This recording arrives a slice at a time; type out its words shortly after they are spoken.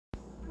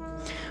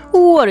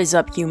What is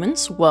up,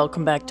 humans?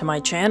 Welcome back to my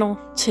channel.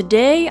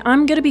 Today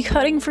I'm gonna be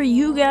cutting for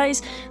you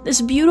guys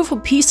this beautiful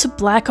piece of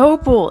black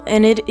opal,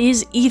 and it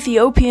is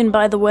Ethiopian,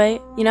 by the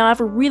way. You know, I have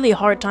a really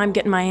hard time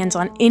getting my hands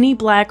on any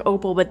black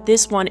opal, but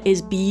this one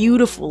is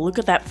beautiful. Look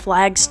at that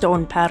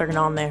flagstone pattern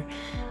on there.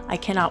 I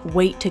cannot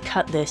wait to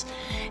cut this.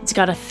 It's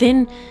got a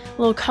thin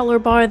little color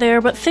bar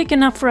there, but thick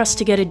enough for us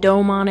to get a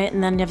dome on it,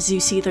 and then as you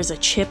see there's a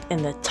chip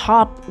in the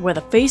top where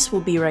the face will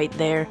be right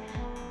there.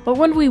 But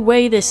when we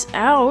weigh this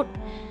out,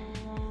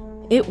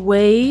 it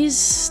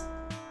weighs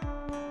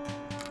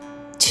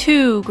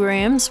 2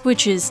 grams,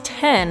 which is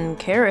 10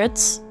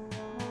 carats.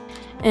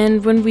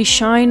 And when we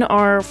shine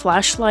our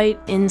flashlight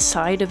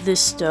inside of this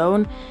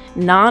stone,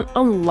 not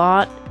a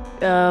lot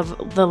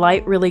of the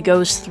light really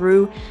goes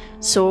through,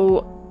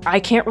 so I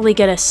can't really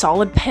get a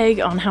solid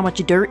peg on how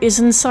much dirt is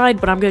inside,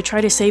 but I'm going to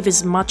try to save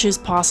as much as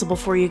possible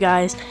for you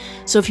guys.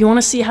 So if you want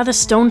to see how the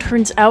stone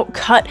turns out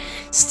cut,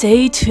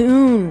 stay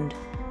tuned.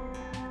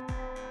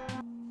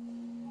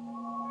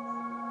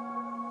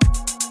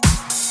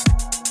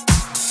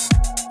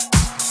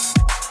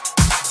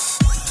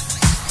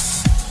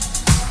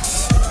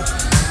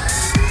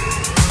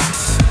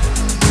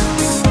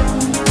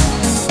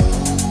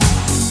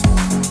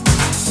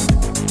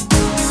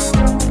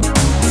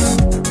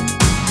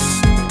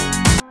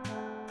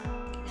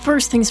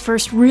 First things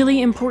first,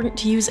 really important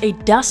to use a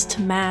dust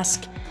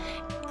mask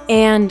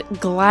and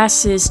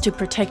glasses to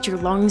protect your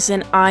lungs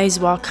and eyes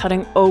while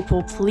cutting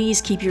opal.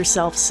 Please keep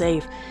yourself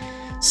safe.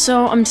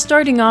 So I'm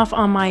starting off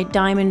on my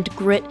diamond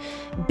grit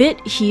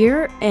bit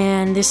here,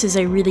 and this is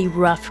a really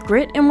rough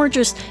grit, and we're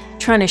just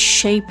trying to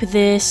shape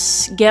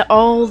this, get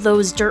all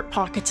those dirt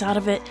pockets out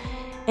of it,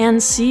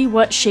 and see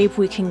what shape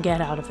we can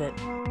get out of it.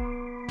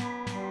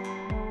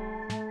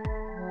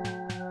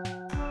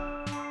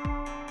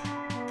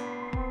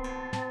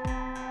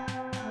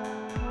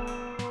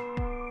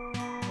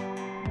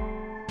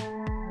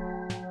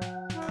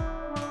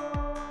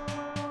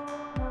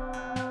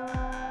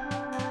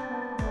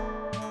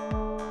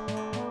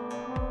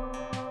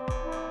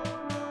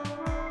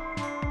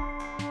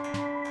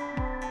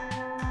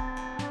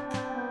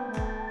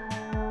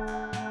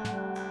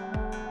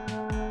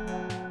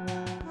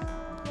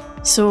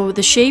 So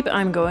the shape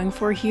I'm going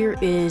for here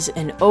is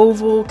an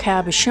oval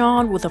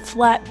cabochon with a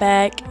flat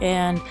back,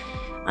 and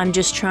I'm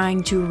just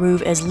trying to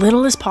remove as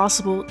little as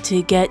possible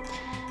to get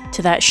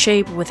to that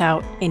shape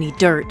without any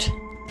dirt.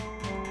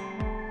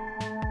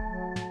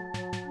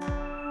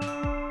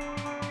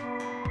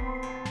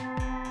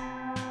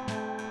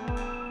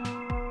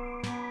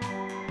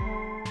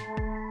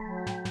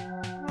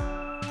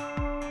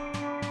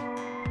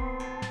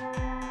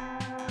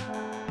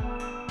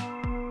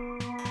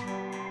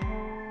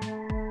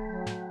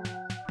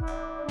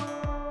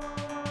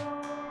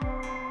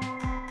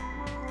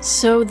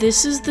 So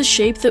this is the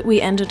shape that we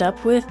ended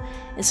up with.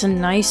 It's a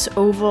nice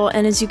oval,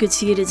 and as you can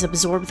see, it has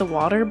absorbed the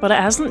water, but it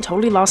hasn't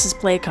totally lost its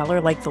play of color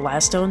like the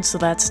last stone, so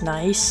that's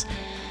nice.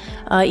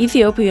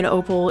 Ethiopian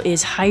opal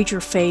is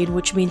hydrophade,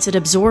 which means it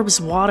absorbs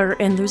water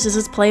and loses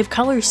its play of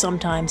color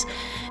sometimes,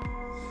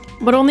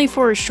 but only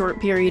for a short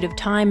period of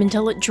time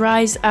until it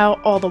dries out,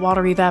 all the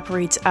water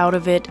evaporates out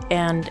of it,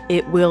 and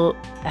it will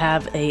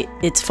have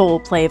its full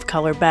play of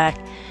color back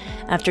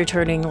after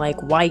turning like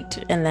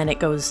white, and then it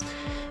goes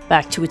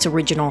back to its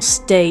original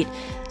state.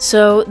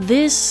 So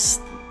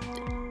this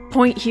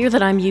point here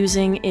that I'm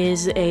using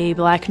is a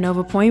black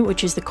Nova point,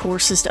 which is the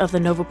coarsest of the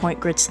Nova point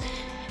grits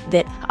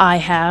that I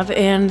have,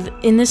 and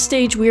in this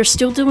stage we are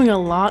still doing a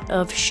lot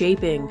of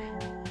shaping.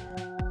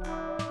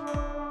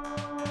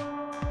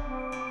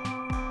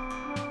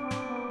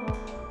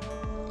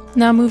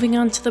 Now moving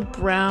on to the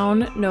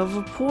brown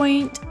Nova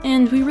point,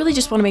 and we really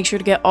just want to make sure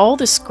to get all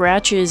the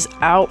scratches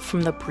out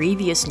from the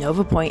previous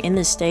Nova point in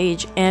this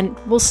stage, and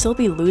we'll still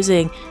be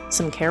losing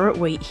some carat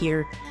weight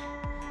here.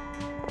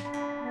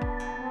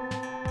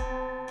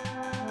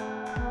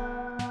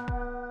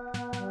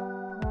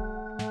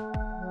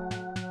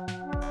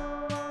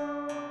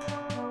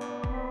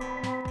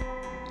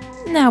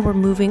 Now we're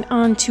moving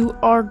on to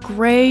our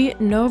gray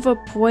Nova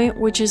point,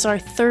 which is our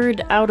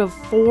third out of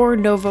 4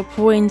 Nova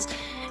points.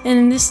 And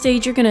in this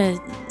stage, you're gonna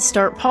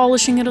start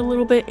polishing it a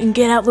little bit and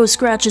get out those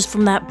scratches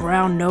from that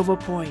brown Nova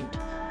point.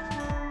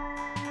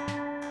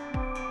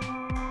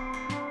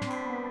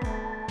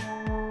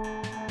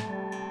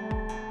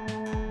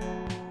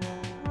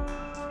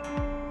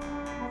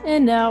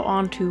 And now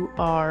onto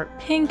our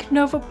pink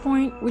Nova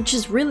point, which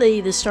is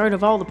really the start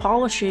of all the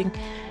polishing.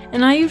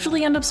 And I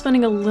usually end up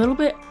spending a little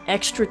bit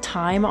extra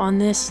time on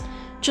this,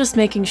 just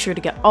making sure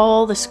to get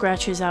all the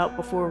scratches out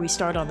before we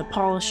start on the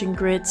polishing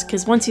grits,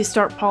 because once you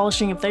start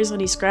polishing, if there's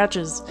any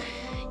scratches,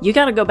 you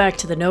gotta go back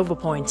to the Nova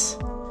points.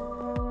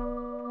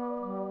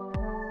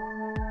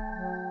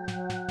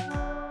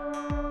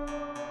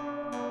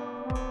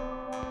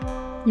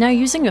 Now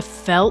using a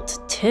felt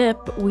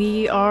tip,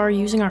 we are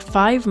using our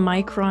 5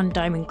 micron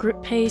diamond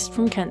grit paste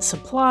from Kent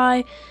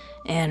Supply,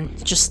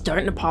 and just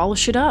starting to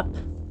polish it up.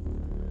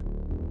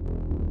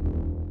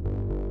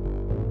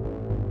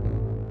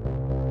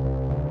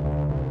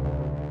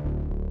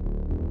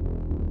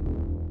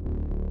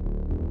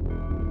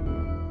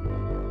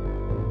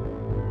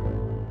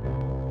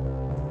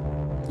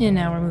 And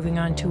now we're moving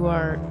on to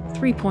our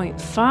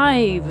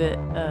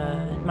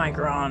 3.5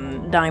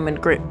 micron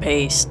diamond grit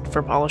paste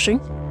for polishing.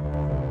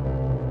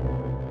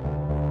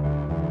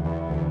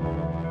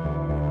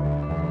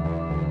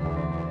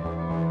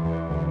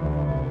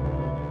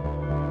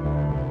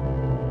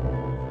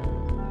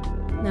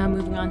 Now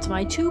moving on to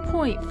my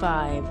 2.5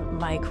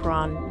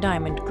 micron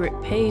diamond grit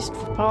paste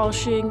for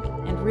polishing.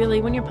 And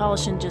really, when you're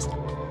polishing, just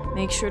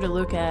make sure to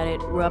look at it,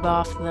 rub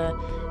off the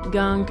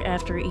gunk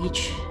after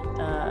each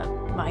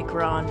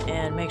micron,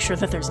 and make sure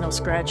that there's no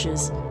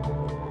scratches.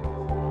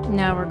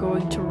 Now we're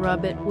going to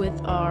rub it with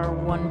our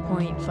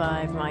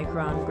 1.5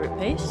 micron grit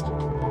paste.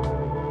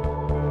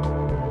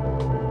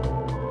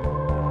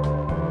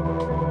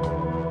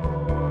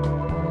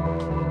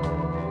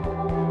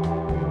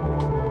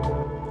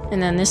 And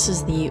then this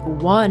is the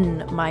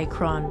 1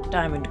 micron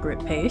diamond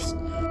grit paste.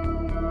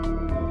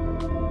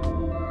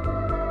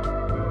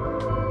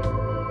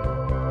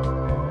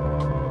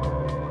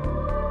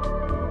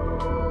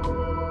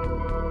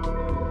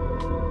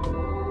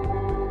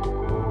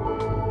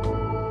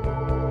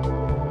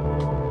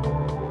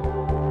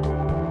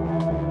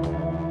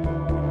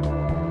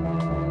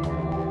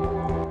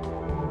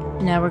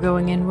 Now we're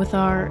going in with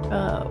our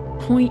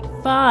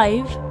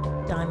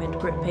 0.5 diamond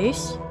grit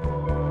paste.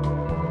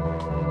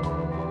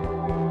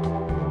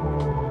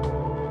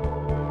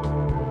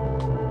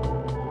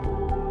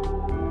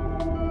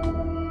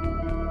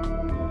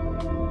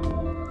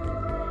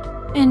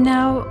 And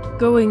now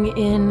going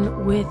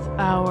in with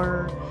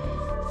our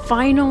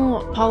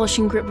final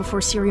polishing grit before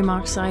cerium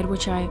oxide,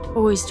 which I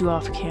always do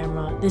off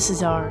camera. This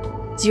is our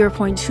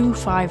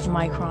 0.25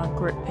 micron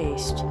grit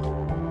paste.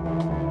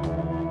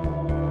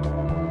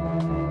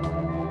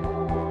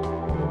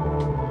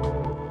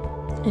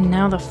 And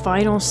now the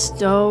final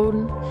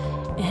stone,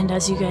 and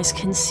as you guys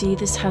can see,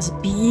 this has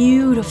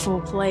beautiful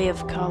play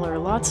of color,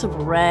 lots of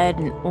red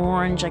and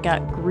orange. I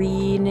got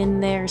green in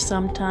there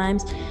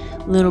sometimes,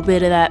 a little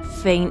bit of that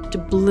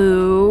faint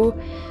blue.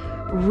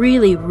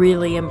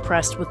 Really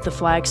impressed with the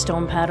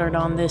flagstone pattern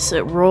on this.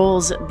 It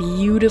rolls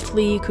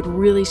beautifully, you could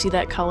really see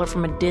that color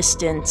from a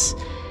distance,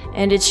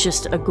 and it's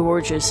just a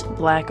gorgeous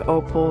black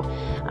opal.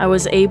 I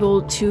was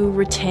able to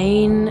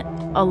retain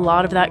a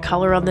lot of that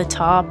color on the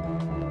top,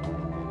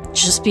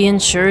 just being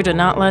sure to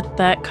not let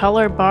that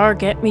color bar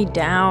get me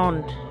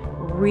down.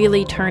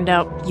 Really turned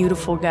out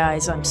beautiful,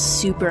 guys. I'm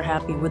super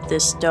happy with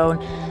this stone.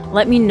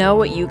 Let me know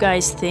what you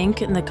guys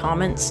think in the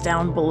comments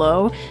down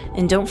below,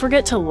 and don't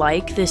forget to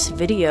like this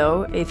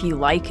video if you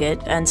like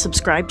it, and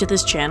subscribe to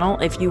this channel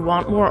if you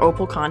want more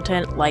opal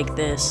content like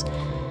this.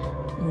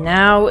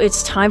 Now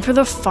it's time for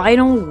the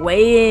final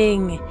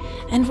weighing,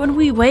 and when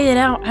we weigh it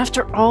out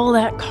after all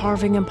that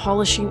carving and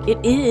polishing, it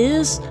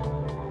is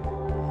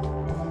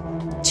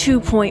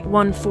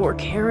 2.14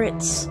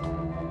 carats.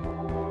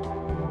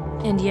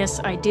 And yes,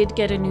 I did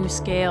get a new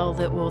scale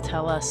that will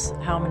tell us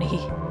how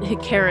many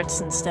carats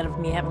instead of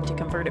me having to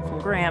convert it from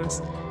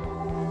grams.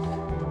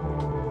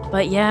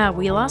 But yeah,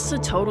 we lost a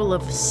total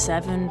of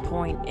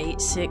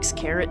 7.86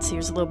 carats.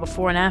 Here's a little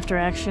before and after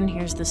action.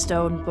 Here's the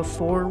stone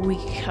before we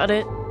cut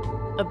it.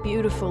 A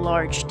beautiful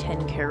large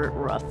 10 carat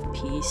rough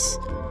piece.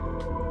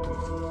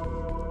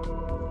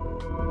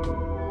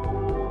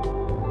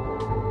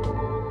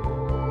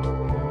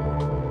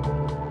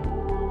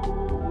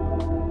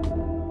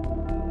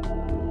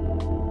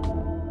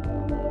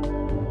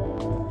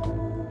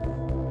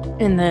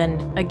 And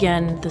then,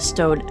 again, the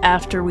stone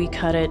after we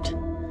cut it.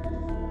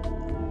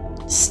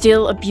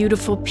 Still a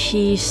beautiful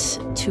piece,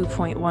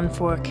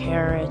 2.14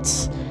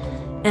 carats.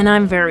 And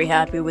I'm very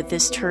happy with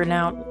this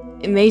turnout.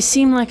 It may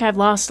seem like I've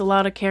lost a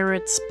lot of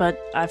carats, but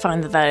I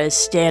find that that is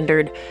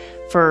standard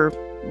for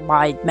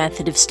my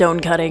method of stone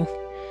cutting.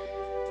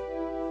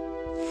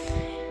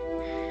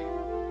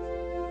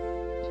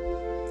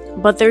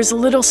 But there's a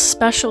little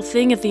special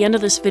thing at the end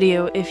of this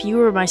video. If you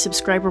were my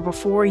subscriber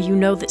before, you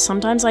know that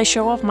sometimes I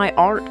show off my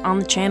art on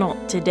the channel.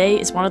 Today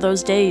is one of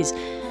those days.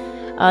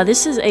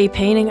 This is a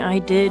painting I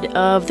did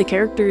of the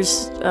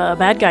characters,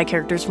 bad guy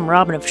characters from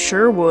Robin of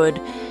Sherwood.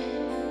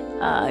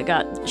 I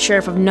got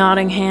Sheriff of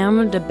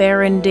Nottingham, the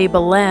Baron de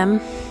Belem.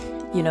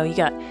 You know, you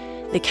got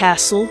the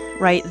castle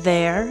right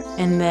there.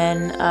 And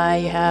then I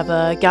have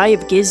a Guy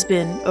of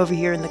Gisborne over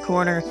here in the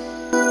corner.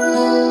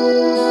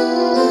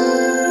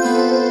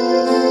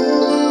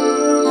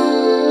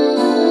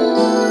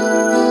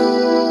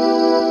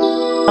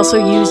 Also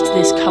used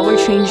this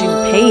color-changing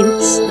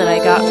paints that I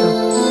got from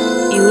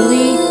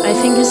Uli, I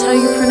think is how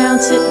you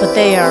pronounce it, but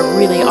they are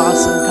really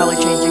awesome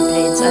color-changing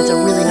paints. Adds a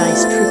really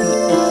nice trippy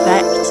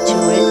effect to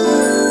it.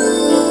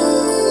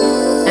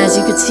 As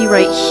you can see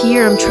right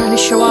here, I'm trying to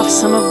show off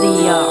some of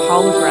the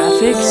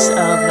holographics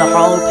of the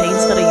hollow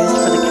paints that I used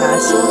for the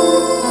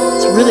castle.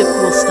 It's really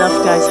cool stuff,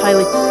 guys.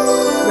 Highly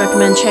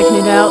recommend checking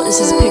it out. This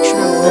is a picture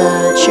of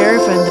the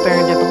Sheriff and the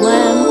Baron de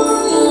Belem.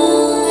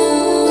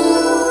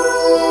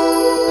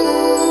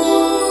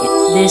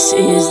 This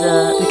is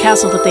the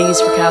castle that they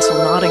use for Castle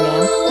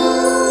Nottingham.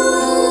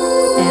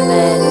 And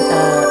then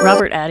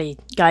Robert Addy,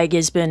 Guy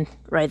Gisborne,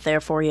 right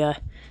there for you.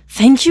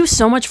 Thank you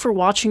so much for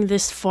watching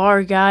this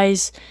far,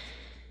 guys.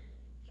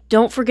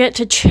 Don't forget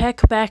to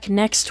check back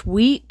next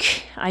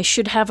week. I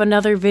should have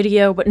another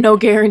video, but no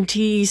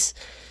guarantees.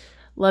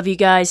 Love you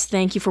guys.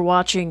 Thank you for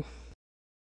watching.